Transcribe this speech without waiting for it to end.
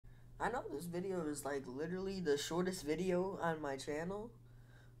I know this video is like literally the shortest video on my channel,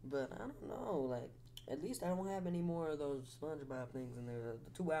 but I don't know, like, at least I don't have any more of those SpongeBob things in there,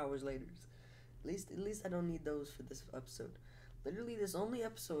 the 2 hours later. At least I don't need those for this episode. Literally, this only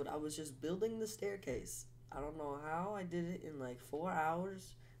episode, I was just building the staircase. I don't know how I did it in like 4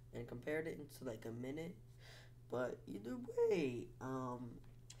 hours and compared it into like a minute. But either way,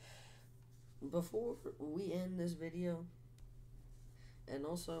 before we end this video, and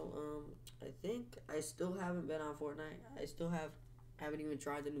also, I think I still haven't been on Fortnite. Haven't even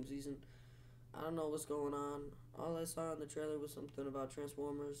tried the new season. I don't know what's going on. All I saw in the trailer was something about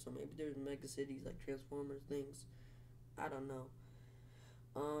Transformers, so maybe there's mega cities like Transformers things. I don't know.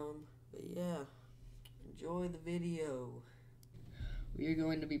 But yeah, enjoy the video. We are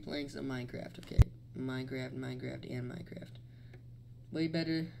going to be playing some Minecraft, okay? Minecraft, and Minecraft. Way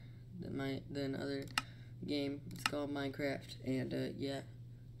better than other game. It's called Minecraft, and yeah,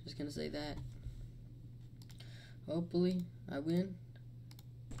 just gonna say that. Hopefully, I win.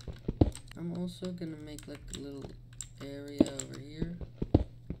 I'm also gonna make like a little area over here.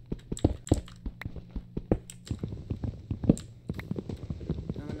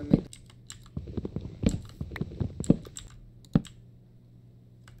 I'm gonna make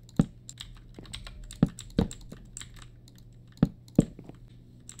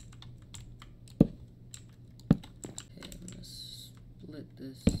split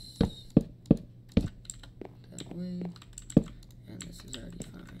this that way, and this is already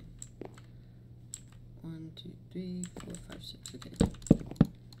fine. 1, 2, 3, 4, 5, 6. Okay.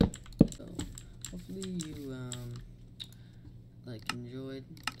 So hopefully you like enjoyed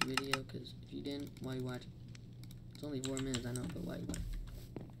the video, because if you didn't, why you watch it? It's only 4 minutes, I know, but why you watch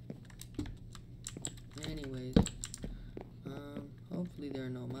it? Anyways, hopefully there are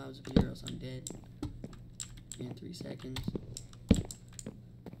no mobs here, else I'm dead in 3 seconds.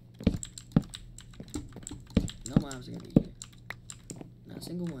 No mobs are gonna be here. Not a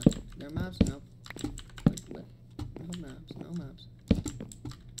single one. There are mobs? Nope. Wait, what? No mobs. No mobs.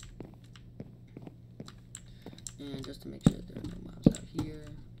 And just to make sure that there are no mobs out here,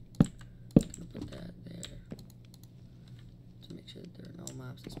 I'm gonna put that there to make sure that there are no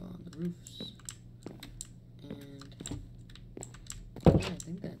mobs that spawn on the roofs. And yeah, I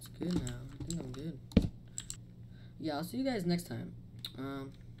think that's good now. I think I'm good. Yeah, I'll see you guys next time.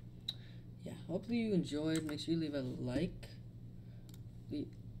 Yeah, hopefully you enjoyed. Make sure you leave a like.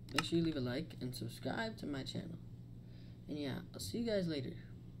 Make sure you leave a like and subscribe to my channel. And yeah, I'll see you guys later.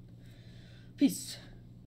 Peace.